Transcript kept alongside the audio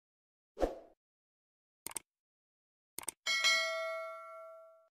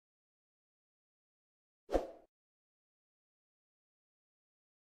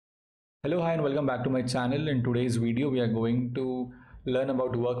Hello, hi, and welcome back to my channel. In today's video, we are going to learn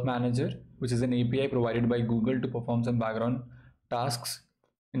about Work Manager, which is an API provided by Google to perform some background tasks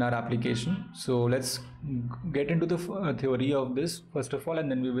in our application. So let's get into the theory of this first of all, and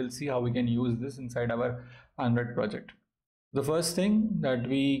then we will see how we can use this inside our Android project. The first thing that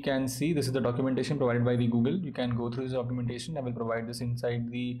we can see, this is the documentation provided by the Google. You can go through this documentation. I will provide this inside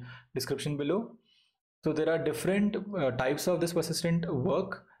the description below. So there are different types of this persistent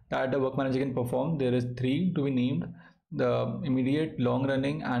work that the work manager can perform. There is three to be named: the immediate, long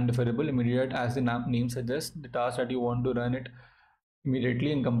running, and deferrable. Immediate, as the name suggests, the task that you want to run it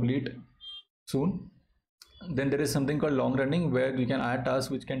immediately and complete soon. Then there is something called long running, where you can add tasks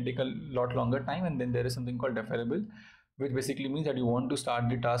which can take a lot longer time. And then there is something called deferrable, which basically means that you want to start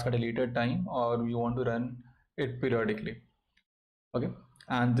the task at a later time, or you want to run it periodically. Okay,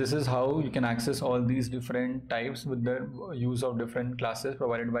 and this is how you can access all these different types with the use of different classes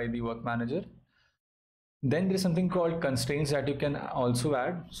provided by the work manager. Then there is something called constraints that you can also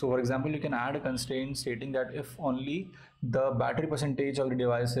add. So for example, you can add a constraint stating that if only the battery percentage of the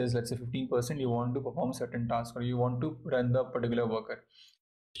device is, let's say, 15%, you want to perform certain task, or you want to run the particular worker.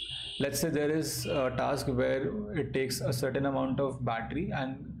 Let's say there is a task where it takes a certain amount of battery,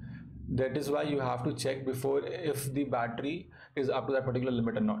 and that is why you have to check before if the battery is up to that particular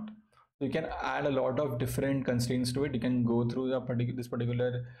limit or not. So you can add a lot of different constraints to it. You can go through this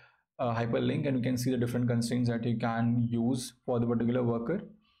particular hyperlink, and you can see the different constraints that you can use for the particular worker.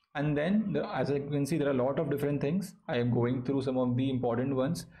 And then as you can see, there are a lot of different things. I am going through some of the important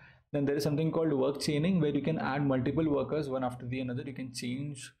ones. Then there is something called work chaining, where you can add multiple workers one after the another. You can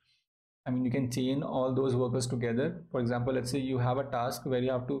you can chain all those workers together. For example, let's say you have a task where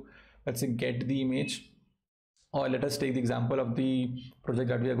you have to, let's say, get the image, or let us take the example of the project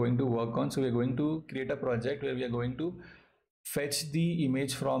that we are going to work on. So we are going to create a project where we are going to fetch the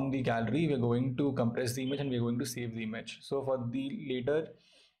image from the gallery, we are going to compress the image, and we are going to save the image. So for the later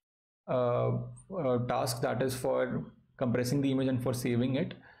task, that is for compressing the image and for saving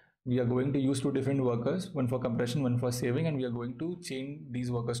it, we are going to use two different workers, one for compression, one for saving, and we are going to chain these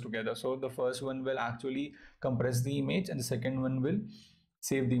workers together. So the first one will actually compress the image, and the second one will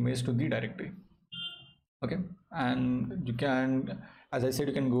save the image to the directory. Okay, and you can, as I said,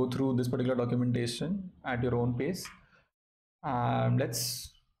 you can go through this particular documentation at your own pace.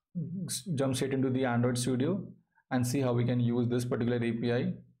 Let's jump straight into the Android Studio and see how we can use this particular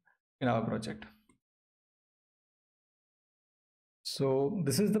API in our project. So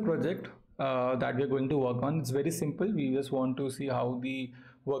this is the project that we are going to work on. It's very simple. We just want to see how the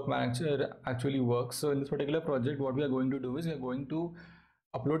work manager actually works. So in this particular project, what we are going to do is we are going to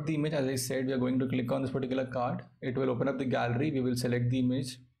upload the image. As I said, we are going to click on this particular card. It will open up the gallery. We will select the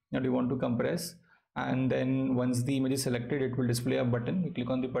image that we want to compress. And then once the image is selected, it will display a button. We click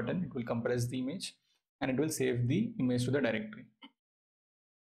on the button, it will compress the image, and it will save the image to the directory.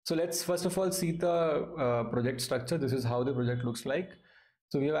 So let's first of all see the project structure. This is how the project looks like.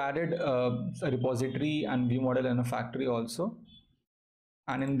 So we have added a repository and view model and a factory also.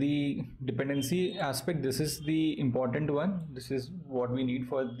 And in the dependency aspect, this is the important one. This is what we need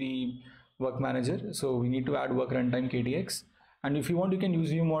for the work manager. So we need to add work runtime KTX. And if you want, you can use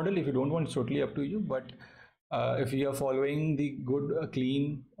view model. If you don't want, it's totally up to you. But if you are following the good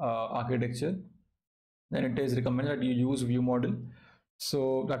clean architecture, then it is recommended that you use view model.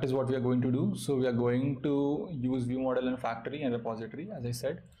 So that is what we are going to do. So we are going to use view model and factory and repository, as I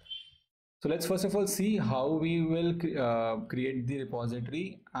said. So let's first of all see how we will create the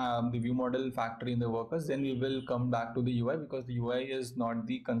repository, the view model, factory, and the workers. Then we will come back to the UI, because the UI is not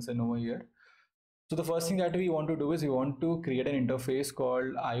the concern over here. So the first thing that we want to do is we want to create an interface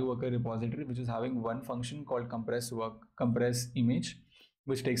called iWorker repository, which is having one function called compress image,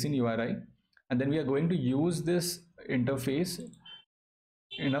 which takes in URI. And then we are going to use this interface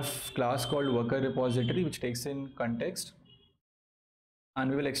in a class called worker repository, which takes in context, and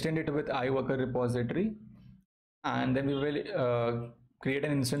we will extend it with iWorker repository. And then we will create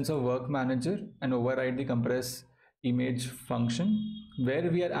an instance of work manager and override the compress image function, where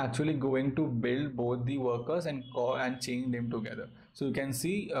we are actually going to build both the workers and chain them together. So you can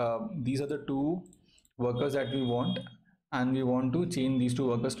see these are the two workers that we want, and we want to chain these two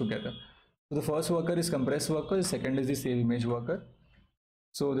workers together. So the first worker is compress worker, the second is the save image worker.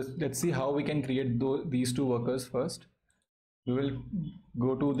 So let's see how we can create these two workers first. We will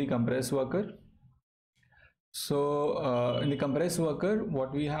go to the compress worker. So in the compress worker,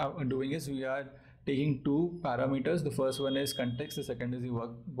 what we have doing is we are taking two parameters. The first one is context, the second is the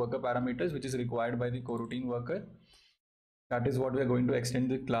worker parameters, which is required by the coroutine worker. That is what we are going to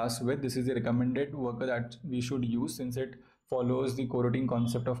extend the class with. This is the recommended worker that we should use, since it follows the coroutine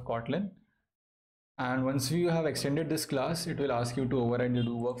concept of Kotlin. And once you have extended this class, it will ask you to override the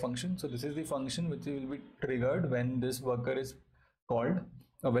do work function. So this is the function which will be triggered when this worker is called,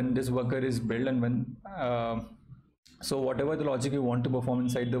 or when this worker is built, and when so whatever the logic you want to perform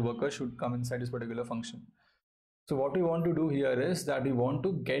inside the worker should come inside this particular function. So what we want to do here is that we want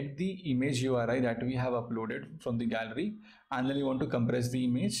to get the image URI that we have uploaded from the gallery, and then we want to compress the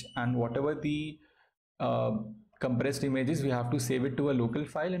image, and whatever the compressed image is, we have to save it to a local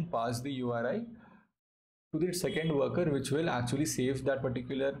file and pass the URI to the second worker, which will actually save that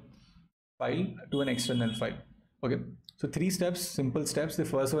particular file to an external file. Okay, so 3 steps, simple steps. The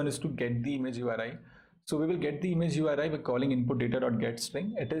first one is to get the image URI. So we will get the image URI by calling input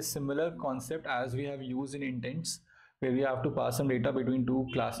data.getString. It is similar concept as we have used in intents, where we have to pass some data between 2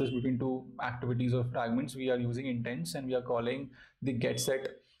 classes, between 2 activities or fragments. We are using intents and we are calling the getSet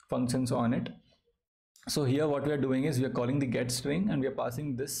functions on it. So here what we are doing is we are calling the getString and we are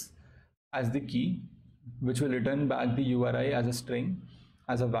passing this as the key, which will return back the URI as a string,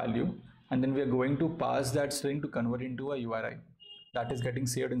 as a value, and then we are going to pass that string to convert into a URI that is getting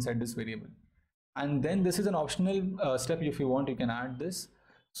saved inside this variable. And then this is an optional step. If you want, you can add this.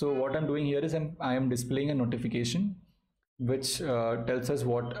 So what I'm doing here is I am displaying a notification which tells us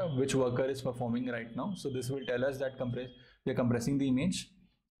which worker is performing right now. So this will tell us that we are compressing the image.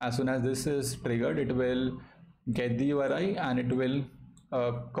 As soon as this is triggered, it will get the URI and it will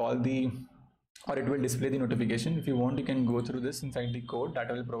it will display the notification. If you want, you can go through this inside the code that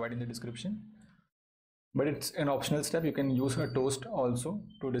I will provide in the description, but it's an optional step. You can use a toast also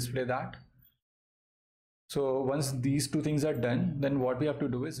to display that. So once these 2 things are done, then what we have to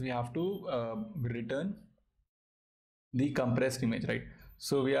do is we have to return the compressed image, right?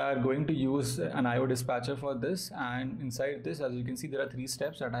 So we are going to use an IO dispatcher for this, and inside this, as you can see, there are 3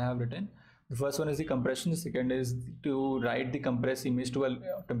 steps that I have written. The first one is the compression, the second is to write the compressed image to a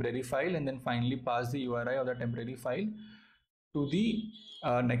temporary file, and then finally pass the URI of the temporary file to the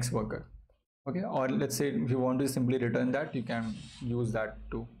next worker. Okay, or let's say if you want to simply return that, you can use that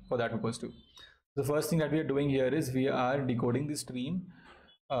too, for that purpose too. The first thing that we are doing here is we are decoding the stream.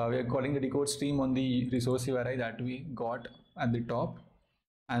 We are calling the decode stream on the resource URI that we got at the top,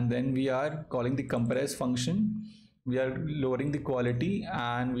 and then we are calling the compress function. We are lowering the quality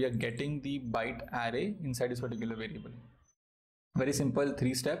and we are getting the byte array inside this particular variable. Very simple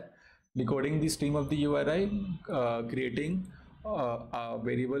 3-step: decoding the stream of the URI, creating a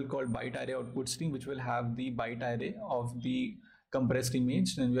variable called byte array output stream, which will have the byte array of the compressed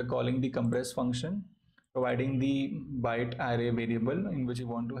image. Then we are calling the compress function, providing the byte array variable in which we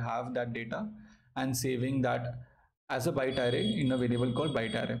want to have that data, and saving that as a byte array in a variable called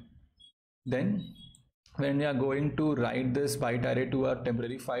byte array. Then when we are going to write this byte array to a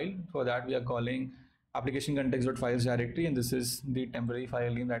temporary file, for that we are calling application context.files directory, and this is the temporary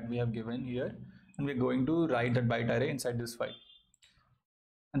file name that we have given here, and we're going to write that byte array inside this file.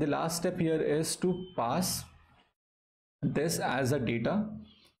 And the last step here is to pass this as a data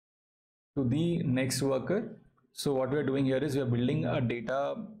to the next worker. So what we are doing here is we are building a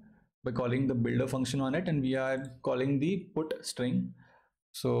data by calling the builder function on it, and we are calling the put string.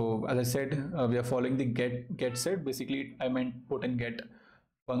 So as I said, we are following the get set. Basically I meant put and get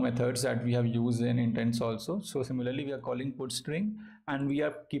methods that we have used in intents also. So similarly we are calling put string, and we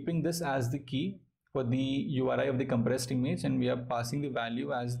are keeping this as the key for the URI of the compressed image, and we are passing the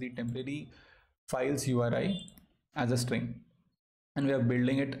value as the temporary files URI as a string, and we are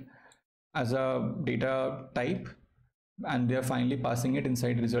building it as a data type, and we are finally passing it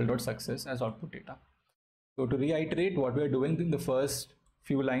inside result.success as output data. So to reiterate what we are doing in the first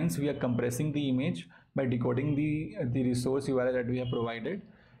few lines, we are compressing the image by decoding the resource URI that we have provided,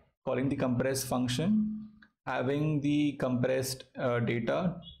 calling the compress function, having the compressed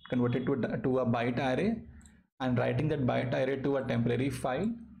data converted to a byte array, and writing that byte array to a temporary file,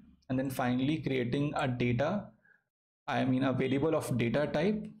 and then finally creating a a variable of data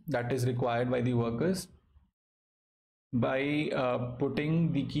type that is required by the workers by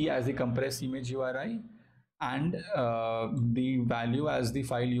putting the key as the compressed image URI and the value as the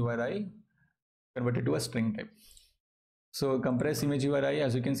file URI converted to a string type. So compress image URI,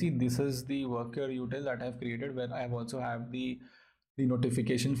 as you can see, this is the worker util that I have created, where I have also have the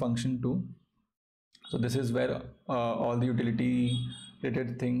notification function too. So this is where all the utility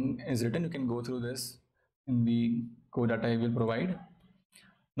related thing is written. You can go through this in the code that I will provide.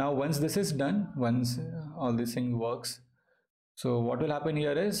 Now once this is done, once all this thing works, so what will happen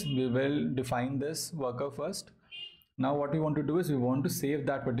here is we will define this worker first. Now what we want to do is we want to save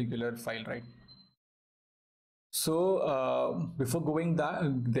that particular file, right? So before going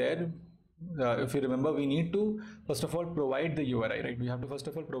there, if you remember, we need to first of all provide the URI, right? We have to first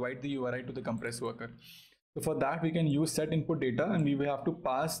of all provide the URI to the compress worker. So for that, we can use set input data, and we will have to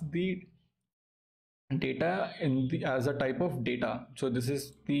pass the data in the as a type of data. So this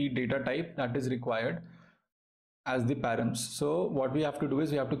is the data type that is required as the params. So what we have to do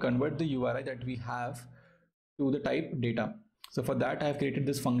is we have to convert the URI that we have to the type data. So for that, I have created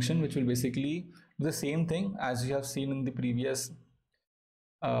this function which will basically do the same thing as you have seen in the previous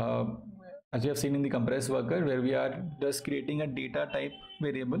uh, as you have seen in the compress worker, where we are just creating a data type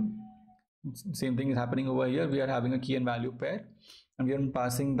variable. Same thing is happening over here. We are having a key and value pair, and we are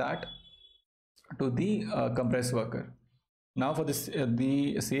passing that to the compress worker. Now for this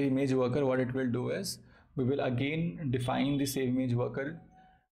the save image worker, what it will do is we will again define the save image worker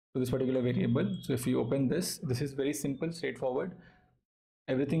to this particular variable. So if you open this is very simple, straightforward.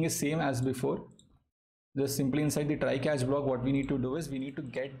 Everything is same as before. Just simply inside the try catch block, what we need to do is we need to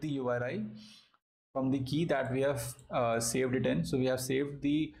get the URI from the key that we have saved it in. So we have saved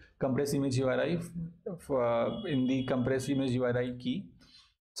the compress image URI in the compress image URI key.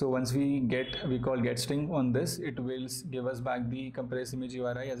 So once we call get string on this, it will give us back the compress image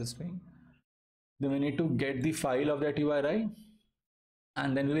URI as a string. Then we need to get the file of that URI,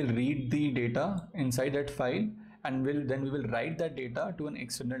 and then we will read the data inside that file, and then we will write that data to an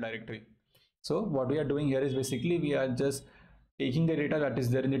external directory. So what we are doing here is basically we are just taking the data that is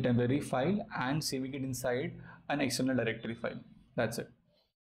there in the temporary file and saving it inside an external directory file. That's it.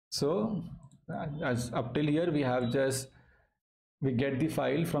 So as up till here, we get the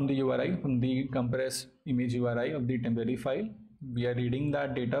file from the URI, from the compressed image URI of the temporary file. We are reading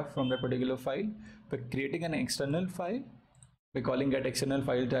that data from that particular file. We're creating an external file. We're calling it external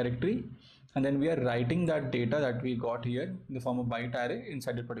file directory, and then we are writing that data that we got here in the form of byte array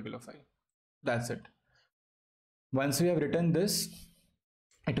inside that particular file. That's it. Once we have written this,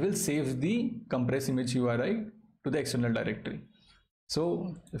 it will save the compress image URI to the external directory.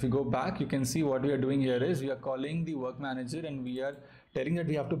 So if you go back, you can see what we are doing here is we are calling the work manager, and we are telling that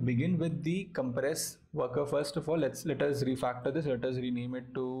we have to begin with the compress worker. First of all, let us refactor this. Let us rename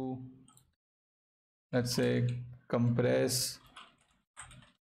it to, let's say, compress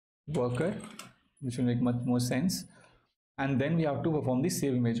worker, which will make much more sense. And then we have to perform the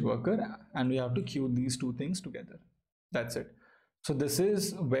save image worker, and we have to queue these two things together. That's it. So this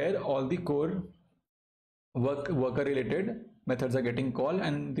is where all the core worker related methods are getting called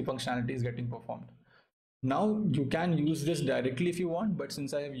and the functionality is getting performed. Now you can use this directly if you want, but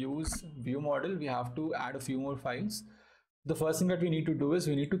since I have used view model, we have to add a few more files. The first thing that we need to do is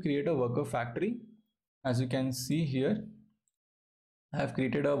we need to create a worker factory. As you can see here, I have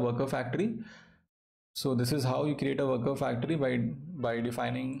created a worker factory. So this is how you create a worker factory, by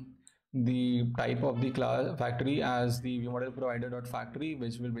defining the type of the class factory as the view model provider.factory,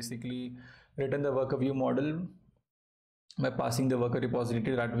 which will basically return the worker view model by passing the worker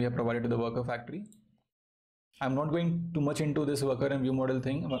repository that we have provided to the worker factory. I'm not going too much into this worker and view model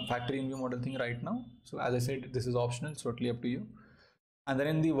thing, factory and view model thing right now. So as I said, this is optional, it's totally up to you. And then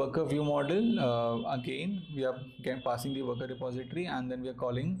in the worker view model, again we are passing the worker repository, and then we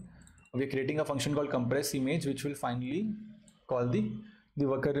are creating a function called compress image, which will finally call the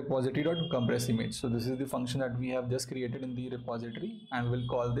worker repository.compress image. So this is the function that we have just created in the repository, and we'll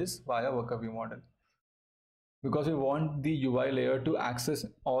call this via worker view model, because we want the UI layer to access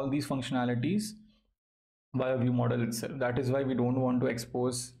all these functionalities via view model itself. That is why we don't want to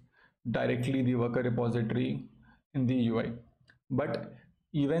expose directly the worker repository in the UI. But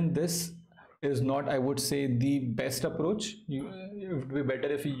even this is not, I would say, the best approach. It would be better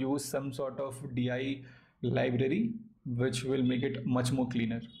if you use some sort of DI library, which will make it much more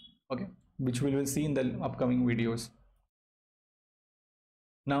cleaner, okay, which we will see in the upcoming videos.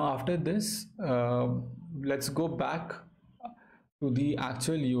 Now after this, let's go back to the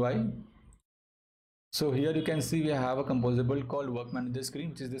actual UI. So here you can see we have a composable called WorkManager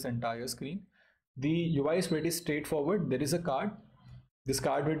screen, which is this entire screen. The UI is pretty straightforward. There is a card. This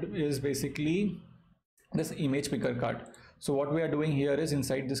card is basically this image picker card. So what we are doing here is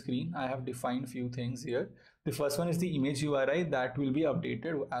inside the screen, I have defined few things here. The first one is the image URI that will be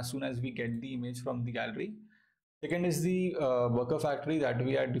updated as soon as we get the image from the gallery. Second is the worker factory that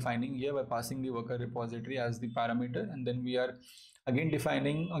we are defining here by passing the worker repository as the parameter, and then we are again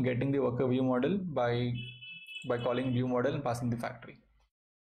defining or getting the worker view model by calling view model and passing the factory.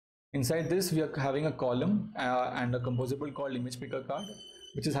 Inside this, we are having a column and a composable called image picker card,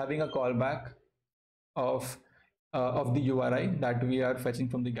 which is having a callback of the URI that we are fetching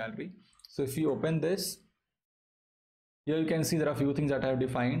from the gallery. So if you open this, here you can see there are a few things that I have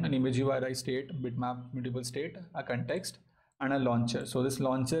defined: an image URI state, bitmap mutable state, a context, and a launcher. So this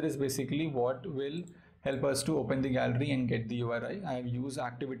launcher is basically what will help us to open the gallery and get the URI. I have used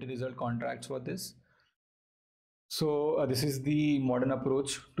activity result contracts for this. So this is the modern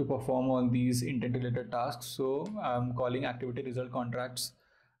approach to perform all these intent related tasks. So I'm calling activity result contracts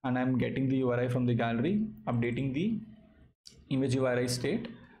and I'm getting the URI from the gallery, updating the image URI state,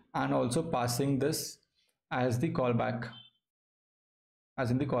 and also passing this as the callback, as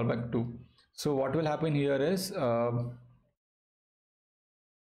in the callback too. So what will happen here is,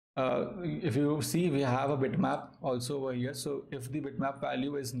 if you see, we have a bitmap also over here. So if the bitmap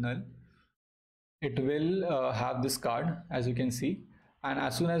value is null, it will have this card, as you can see, and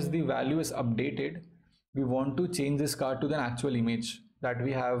as soon as the value is updated, we want to change this card to the actual image that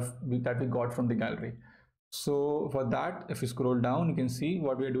we got from the gallery. So for that, if you scroll down, you can see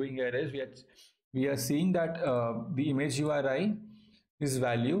what we are doing here is we are seeing that the image URI is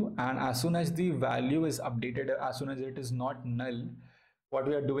value, and as soon as the value is updated, as soon as it is not null, what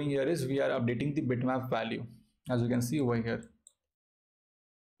we are doing here is we are updating the bitmap value, as you can see over here.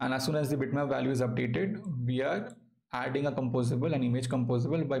 And as soon as the bitmap value is updated, we are adding a composable, an image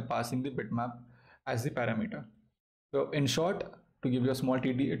composable, by passing the bitmap as the parameter. So in short, to give you a small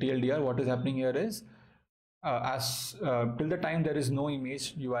TLDR, what is happening here is, till the time there is no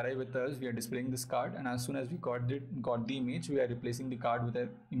image URI with us, we are displaying this card, and as soon as we got the image, we are replacing the card with an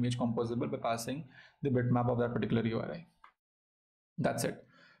image composable by passing the bitmap of that particular URI. That's it.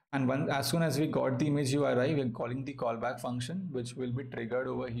 And as soon as we got the image URI, we are calling the callback function, which will be triggered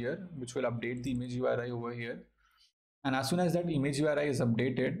over here, which will update the image URI over here. And as soon as that image URI is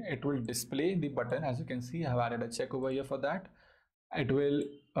updated, it will display the button. As you can see, I have added a check over here for that. It will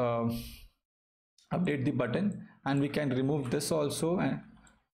update the button, and we can remove this also, and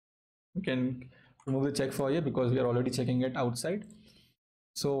we can remove the check for you because we are already checking it outside.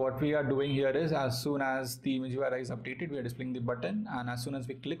 So what we are doing here is, as soon as the image URI is updated, we are displaying the button, and as soon as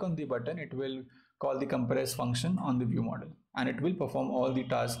we click on the button, it will call the compress function on the view model, and it will perform all the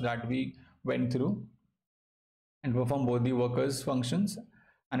tasks that we went through and perform both the workers functions,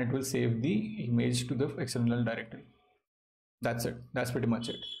 and it will save the image to the external directory. That's it. That's pretty much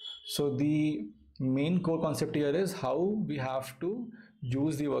it. So the main core concept here is how we have to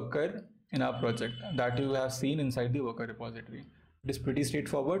use the worker in our project that you have seen inside the worker repository. It is pretty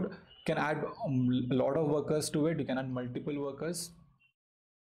straightforward. You can add a lot of workers to it. You can add multiple workers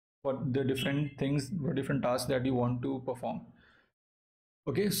for the different things, for different tasks that you want to perform.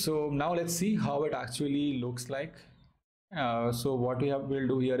 Okay, so now let's see how it actually looks like. So what we'll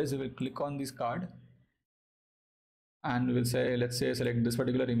do here is we will click on this card, and we'll say, let's say, select this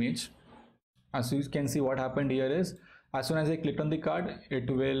particular image. As you can see, what happened here is, as soon as I clicked on the card, it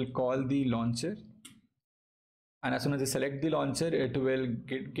will call the launcher, and as soon as I select the launcher, it will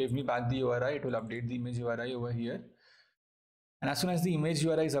give me back the URI. It will update the image URI over here, and as soon as the image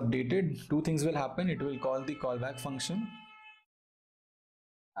URI is updated, two things will happen. It will call the callback function.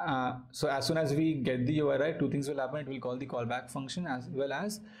 So as soon as we get the URI, two things will happen. It will call the callback function, as well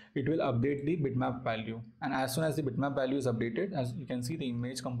as it will update the bitmap value. And as soon as the bitmap value is updated, as you can see, the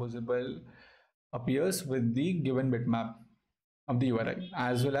image composable appears with the given bitmap of the URI,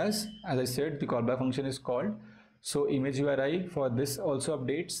 as well as I said, the callback function is called. So image URI for this also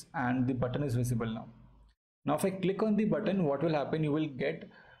updates, and the button is visible now. Now if I click on the button, what will happen? You will get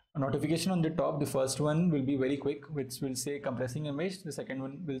a notification on the top. The first one will be very quick, which will say compressing image. The second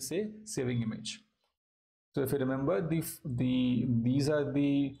one will say saving image. So if you remember, these are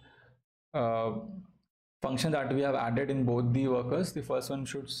the function that we have added in both the workers. The first one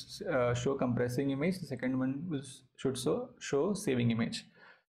should show compressing image. The second one should show saving image.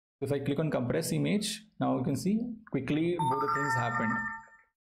 If I click on compress image, now you can see quickly both the things happened,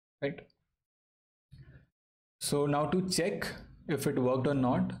 right? So now to check if it worked or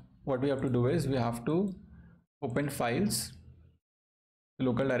not, what we have to do is we have to open files,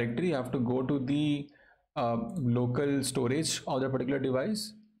 local directory. You have to go to the local storage of the particular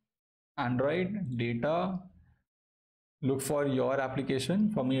device, Android data, look for your application.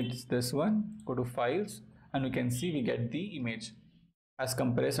 For me it's this one. Go to files, and you can see we get the image as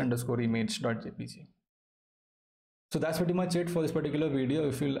compress_image.jpg. So that's pretty much it for this particular video.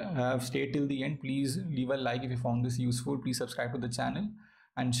 If you have stayed till the end, please leave a like if you found this useful. Please subscribe to the channel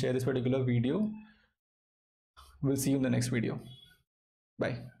and share this particular video. We'll see you in the next video.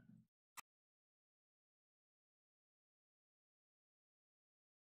 Bye.